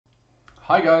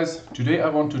Hi guys, today I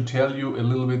want to tell you a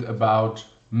little bit about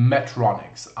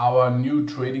Metronix, our new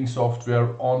trading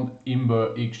software on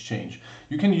Imba exchange.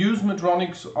 You can use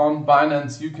Metronix on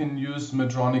Binance, you can use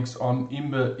Metronix on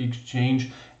Imba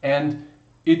exchange, and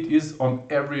it is on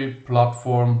every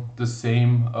platform the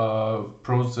same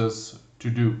process to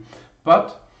do.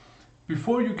 But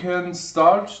before you can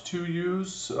start to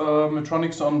use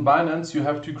Metronix on Binance, you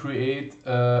have to create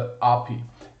an API.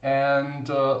 And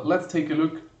let's take a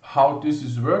look how this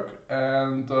is work.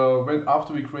 And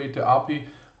after we create the API,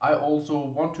 I also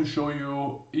want to show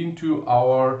you into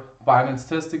our Binance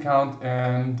test account,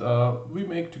 and we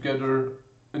make together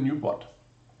a new bot.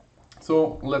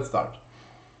 So let's start.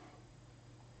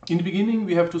 In the beginning,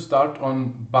 we have to start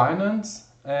on Binance,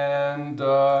 and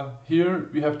here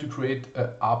we have to create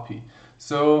an API.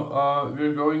 So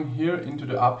we're going here into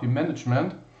the API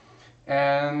management,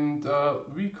 and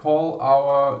we call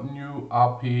our new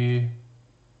API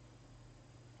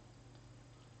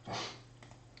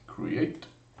create.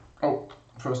 Oh,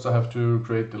 first I have to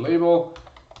create the label,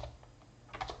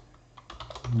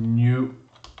 new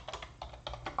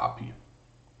API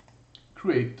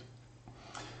create.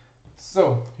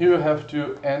 So here you have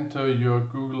to enter your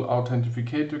Google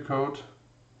Authenticator code.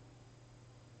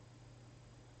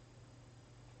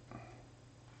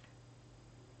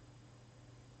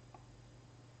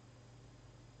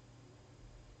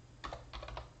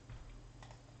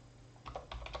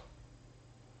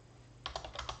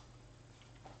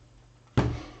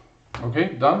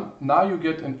 Okay, done. Now you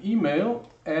get an email,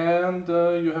 and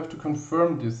you have to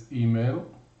confirm this email.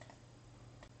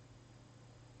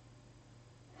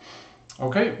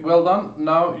 Okay, well done.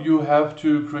 Now you have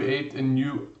to create a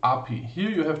new API. Here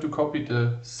you have to copy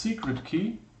the secret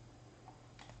key,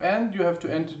 and you have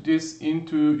to enter this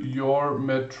into your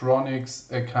Metronix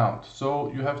account.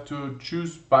 So you have to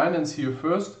choose Binance here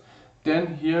first,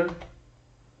 then here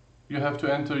you have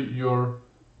to enter your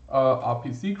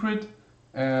API secret,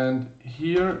 and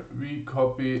here we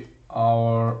copy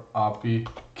our API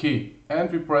key and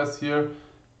we press here.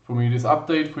 For me it is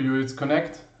update, for you it's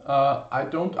connect. I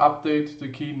don't update the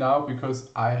key now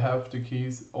because I have the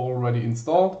keys already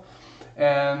installed,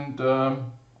 and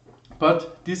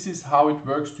but this is how it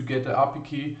works to get the API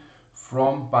key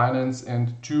from Binance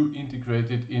and to integrate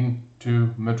it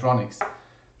into Metronix.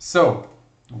 So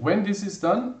when this is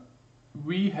done,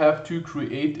 we have to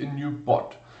create a new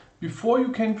bot. Before you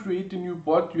can create a new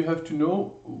bot, you have to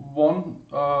know one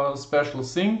special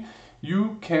thing.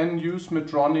 You can use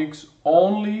Metronix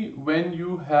only when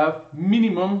you have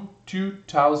minimum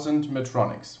 2000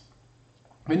 Metronix.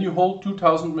 When you hold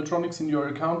 2000 Metronix in your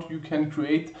account, you can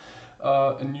create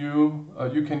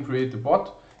you can create a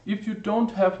bot. If you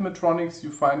don't have Metronix, you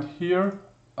find here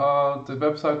the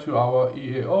website to our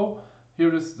EAO.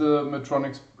 Here is the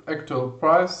Metronix actual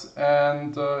price,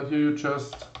 and here you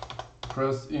just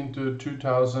press into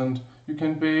 2000. You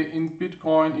can pay in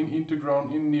Bitcoin, in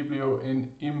Integron, in Niblio,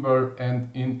 in Imba, and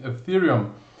in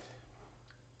Ethereum.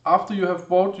 After you have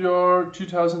bought your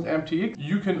 2000 MTX,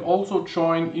 you can also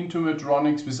join into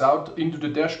Metronix into the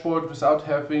dashboard without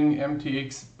having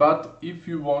MTX. But if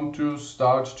you want to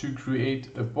start to create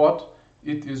a bot,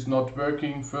 it is not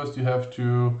working. First you have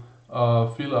to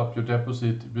fill up your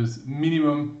deposit with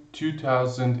minimum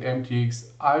 2000 MTX.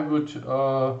 I would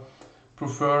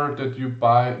prefer that you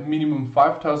buy minimum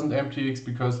 5000 MTX,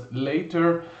 because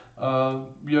later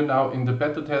we are now in the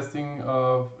beta testing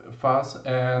phase,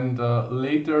 and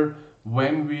later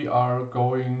when we are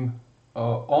going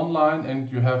online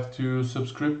and you have to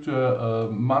subscribe to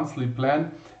a monthly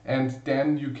plan, and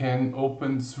then you can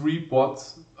open 3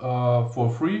 bots for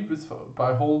free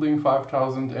by holding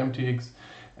 5000 MTX,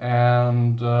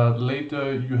 and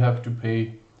later you have to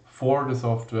pay for the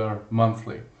software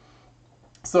monthly.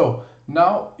 So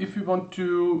now if you want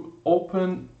to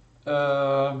open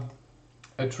a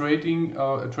trading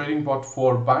bot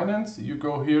for Binance, you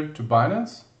go here to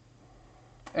Binance,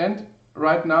 and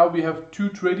right now we have 2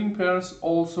 trading pairs.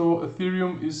 Also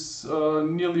Ethereum is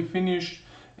nearly finished,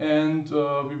 and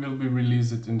we will be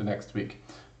release it in the next week.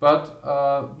 But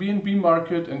BNB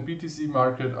market and BTC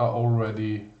market are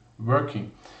already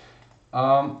working.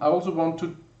 I also want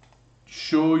to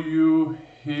show you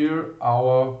here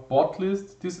our bot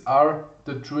list. These are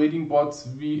the trading bots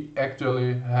we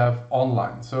actually have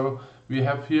online. So we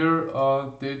have here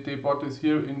the bot is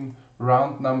here in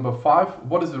round number 5.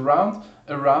 What is a round?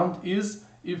 A round is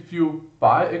if you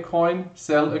buy a coin,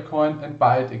 sell a coin, and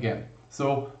buy it again.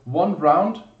 So one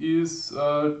round is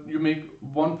you make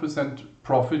 1%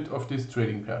 profit of this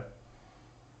trading pair.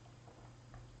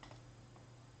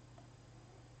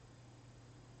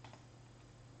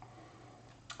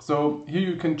 So here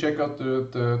you can check out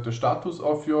the status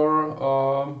of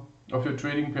your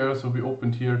trading pair. So we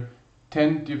opened here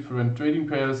 10 different trading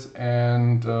pairs,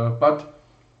 and but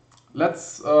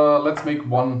let's make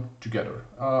one together.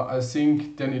 I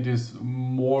think then it is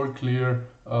more clear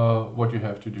what you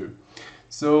have to do.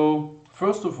 So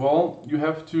first of all, you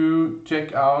have to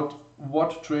check out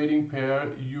what trading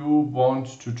pair you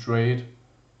want to trade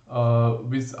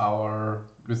with our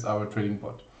trading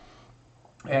bot.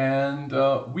 And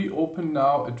we open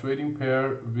now a trading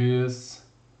pair with,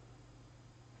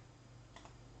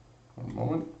 one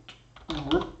moment,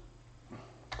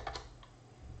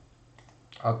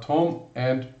 Atom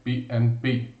and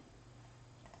BNB.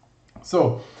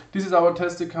 So this is our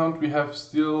test account. We have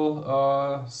still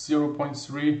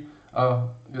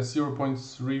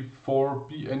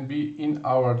 0.34 BNB in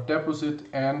our deposit,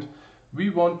 and we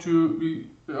want to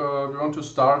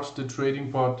start the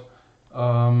trading bot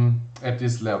at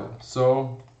this level.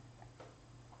 So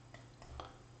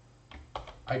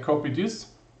I copy this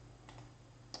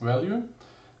value,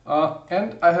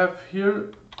 and I have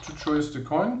here to choose the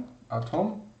coin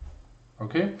Atom.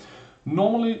 Okay.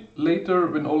 Normally later,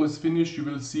 when all is finished, you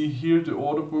will see here the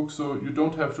order book, so you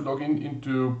don't have to log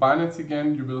into Binance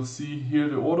again. You will see here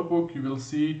the order book, you will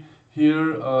see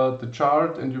here the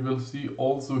chart, and you will see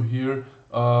also here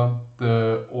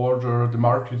the order, the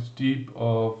market deep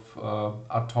of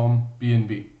Atom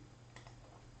BNB.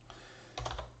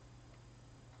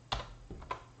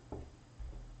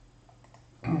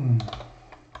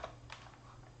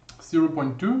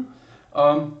 $0.2.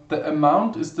 The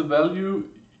amount is the value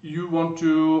you want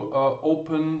to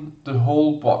open the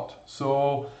whole bot.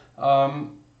 So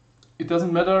it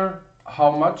doesn't matter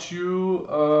how much you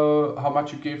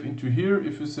gave into here.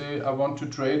 If you say I want to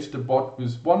trade the bot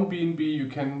with 1 BNB, you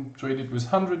can trade it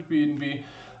with 100 BNB.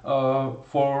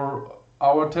 For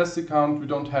our test account, we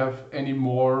don't have any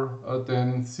more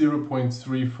than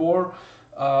 0.34,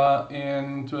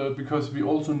 and because we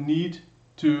also need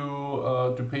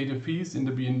to pay the fees in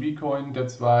the BNB coin,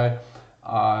 that's why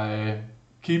I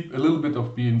keep a little bit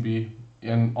of BNB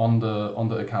on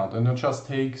the account, and I just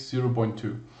take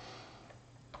 0.2.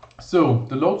 So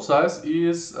the load size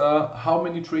is how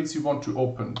many trades you want to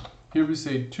open. Here we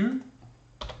say 2.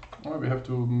 We have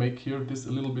to make here this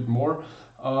a little bit more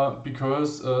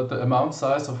because the amount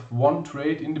size of one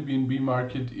trade in the BNB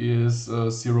market is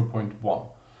 0.1.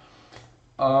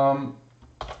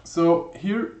 So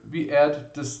here we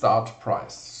add the start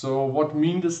price. So what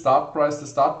means the start price? The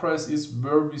start price is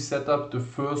where we set up the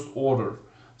first order.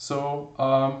 So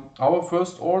our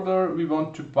first order, we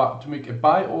want to make a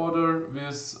buy order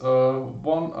with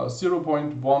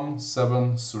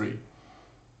 0.173.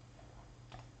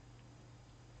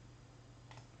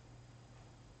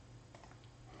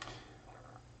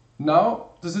 Now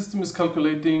the system is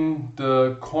calculating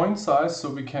the coin size, so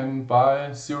we can buy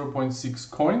 0.6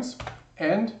 coins.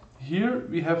 And here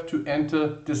we have to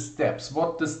enter the steps.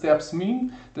 What the steps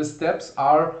mean? The steps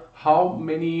are how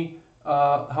many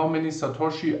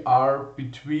Satoshi are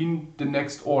between the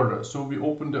next order. So we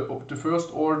open the first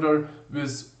order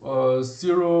with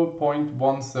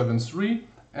 0.173,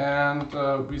 and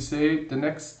we say the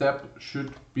next step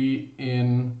should be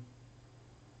in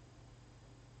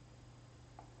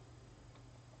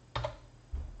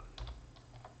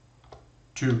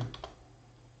 2.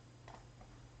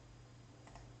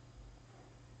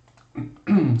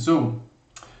 So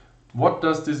what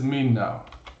does this mean now?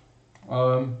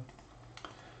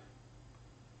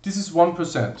 This is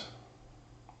 1%,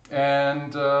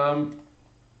 and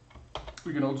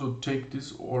we can also take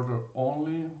this order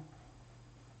only.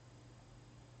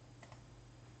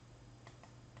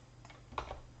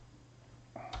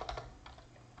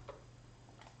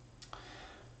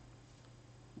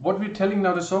 What we're telling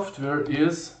now the software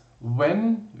is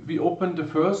when we open the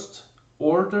first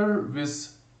order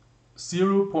with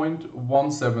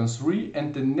 0.173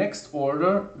 and the next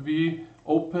order we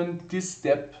open this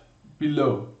step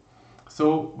below.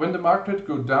 So when the market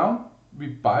goes down, we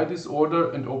buy this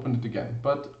order and open it again.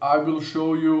 But I will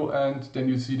show you, and then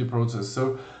you see the process.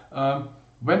 So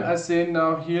when I say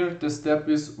now here the step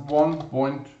is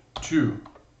 1.2.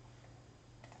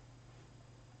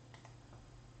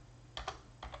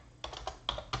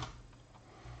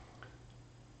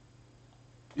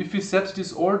 If we set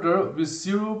this order with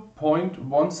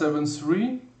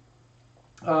 0.173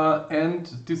 and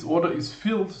this order is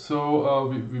filled, so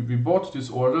we bought this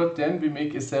order, then we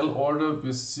make a sell order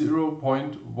with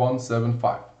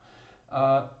 0.175.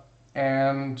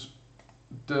 And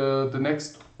the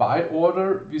next buy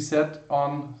order we set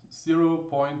on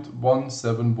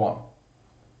 0.171.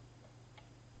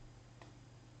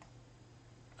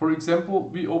 For example,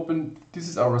 we open, this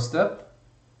is our step,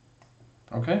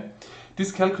 okay?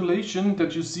 This calculation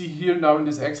that you see here now in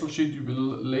this Excel sheet, you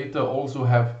will later also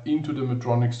have into the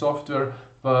Metronix software,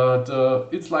 but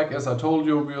it's like, as I told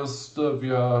you, we are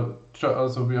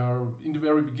in the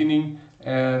very beginning,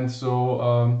 and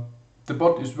so the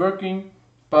bot is working,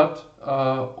 but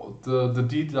the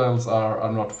details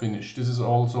are not finished. This is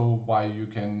also why we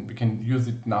can use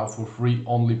it now for free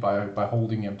only by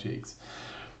holding MTX.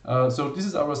 So this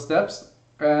is our steps,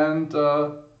 and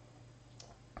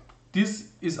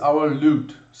this is our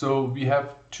loot. So we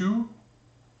have 2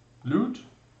 loot.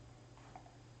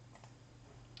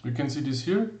 You can see this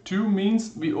here. 2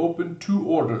 means we open 2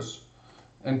 orders,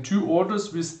 and 2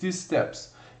 orders with these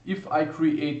steps. If I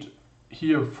create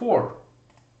here 4,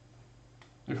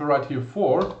 if I write here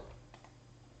 4,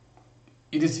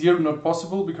 it is here not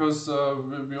possible because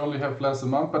we only have less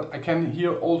amount, but I can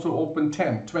here also open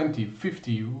 10, 20,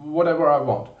 50, whatever I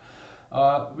want.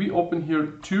 We open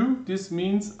here 2. This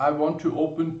means I want to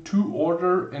open 2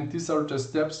 order, and these are the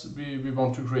steps we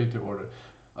want to create the order.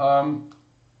 I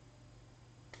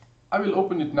will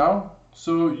open it now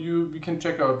so we can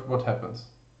check out what happens.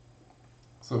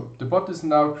 So the bot is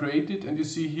now created, and you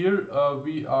see here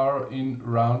we are in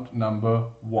round number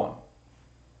 1.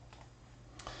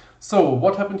 So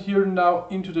what happened here now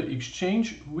into the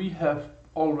exchange? We have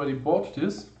already bought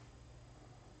this.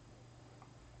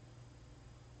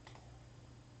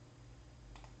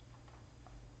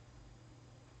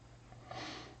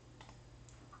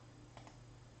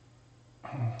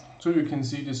 So you can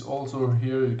see this also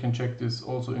here, you can check this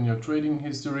also in your trading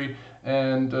history,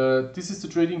 and this is the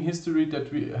trading history that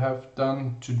we have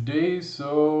done today.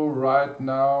 So right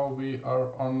now we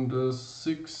are on the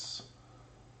 6th.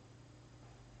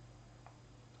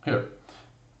 Here.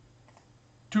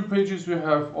 2 pages we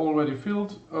have already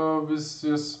filled with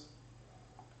this.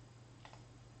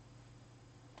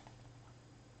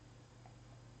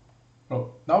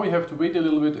 Oh, now we have to wait a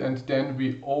little bit, and then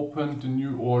we open the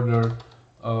new order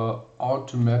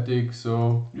automatic.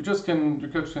 So you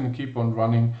can keep on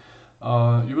running.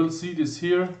 You will see this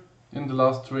here in the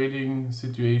last trading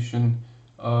situation.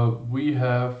 We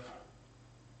have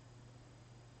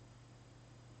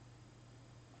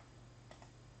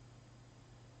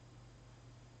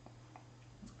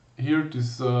here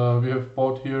this we have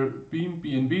bought here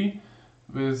BNB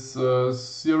with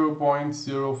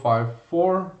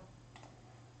 0.054.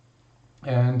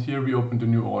 And here we open the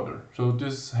new order. So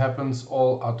this happens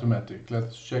all automatic.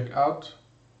 Let's check out.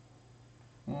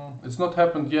 It's not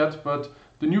happened yet, but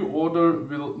the new order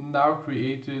will now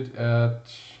create it at,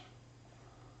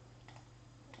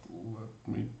 let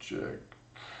me check,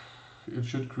 it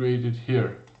should create it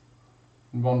here,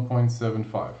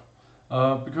 1.75.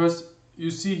 Because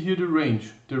you see here the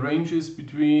range. The range is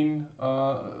between,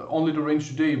 only the range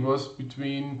today was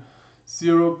between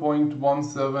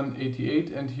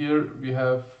 0.1788, and here we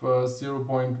have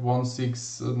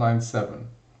 0.1697.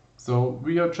 So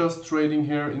we are just trading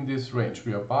here in this range.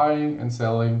 We are buying and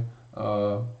selling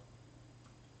 1%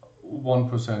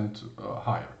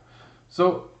 higher.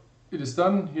 So it is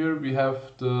done. Here we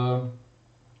have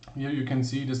here you can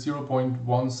see the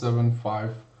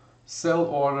 0.175 sell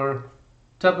order.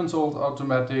 Tap and sold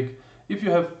automatic. If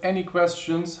you have any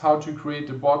questions how to create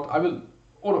a bot,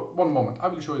 one moment, I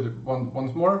will show you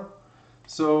once more.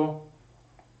 So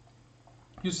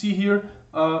you see here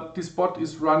this bot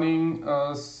is running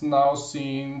now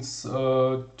since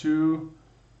 2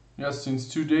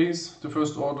 days. The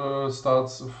first order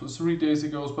starts 3 days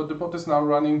ago, but the bot is now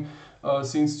running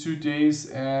since 2 days,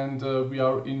 and we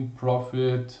are in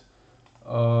profit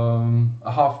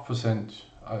 0.5%,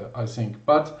 I think.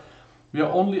 But we are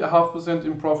only 0.5%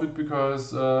 in profit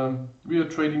because we are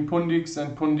trading Pundix,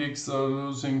 and Pundix are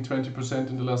losing 20%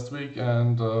 in the last week,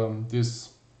 and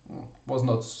this was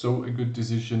not so a good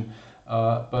decision.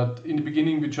 But in the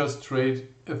beginning we just trade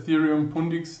Ethereum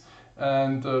Pundix,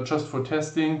 and just for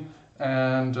testing,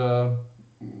 and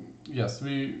yes,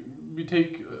 we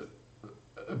take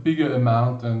a bigger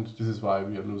amount, and this is why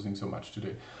we are losing so much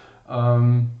today.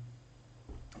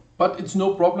 But it's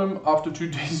no problem. After 2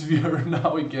 days we are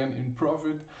now again in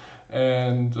profit,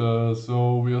 and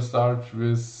so we'll start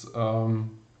with a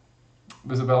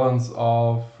balance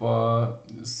of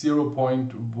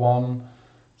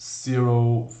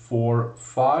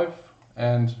 0.1045,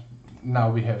 and now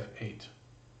we have 8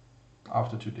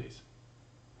 after 2 days.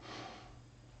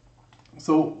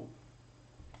 So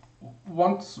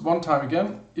one time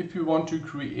again, if you want to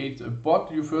create a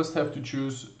bot, you first have to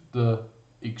choose the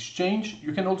exchange.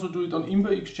 You can also do it on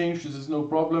Imba exchange. This is no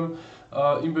problem.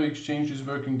 Imba exchange is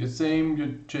working the same.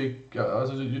 You take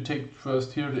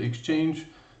first here the exchange,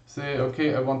 say,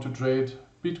 okay, I want to trade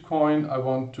Bitcoin, I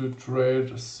want to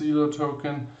trade Sealer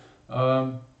token,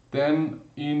 then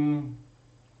in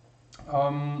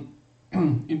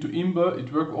into Imba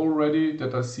it worked already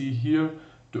that I see here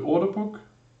the order book.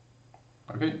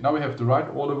 Okay, now we have the right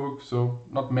order book, so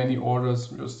not many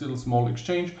orders, we're still a small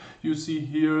exchange. You see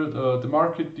here the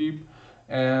market deep,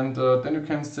 and then you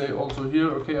can say also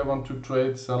here, okay, I want to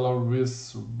trade seller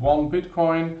with 1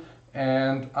 Bitcoin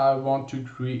and I want to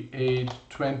create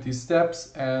 20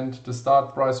 steps, and the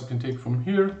start price you can take from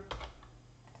here.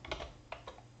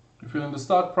 You fill in the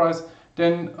start price,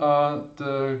 then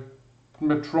the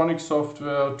Metronix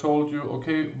software told you,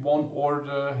 okay, one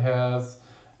order has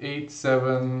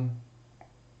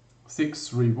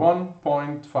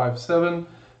 87631.57.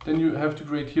 Then you have to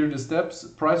create here the steps.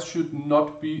 Price should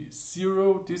not be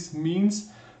 0. This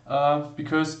means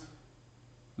because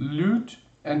loot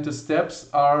and the steps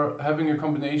are having a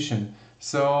combination.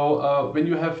 So when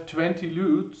you have 20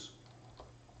 loots,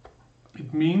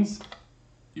 it means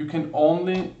you can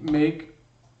only make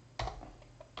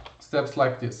steps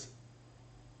like this.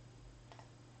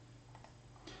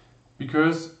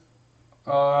 Because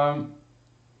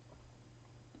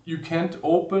you can't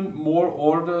open more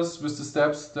orders with the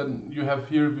steps than you have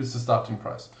here with the starting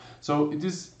price. So it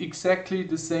is exactly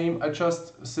the same. I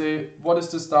just say what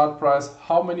is the start price,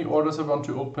 how many orders I want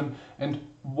to open, and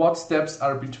what steps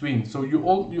are between. So you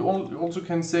also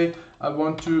can say I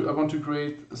want to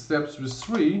create steps with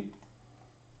 3,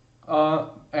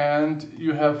 and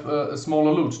you have a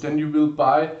smaller loot. Then you will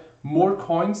buy more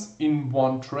coins in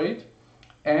one trade,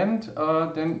 and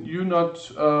then you not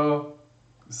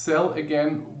sell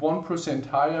again 1%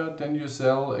 higher, then you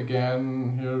sell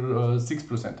again here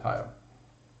 6% higher.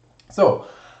 So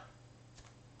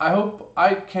I hope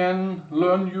I can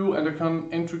learn you and I can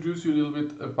introduce you a little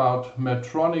bit about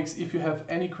Metronix. If you have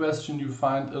any question, you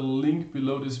find a link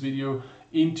below this video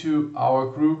into our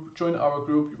group. Join our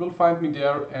group, you will find me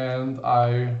there, and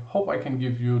I hope I can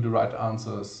give you the right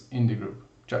answers in the group.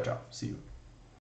 Ciao, ciao, see you.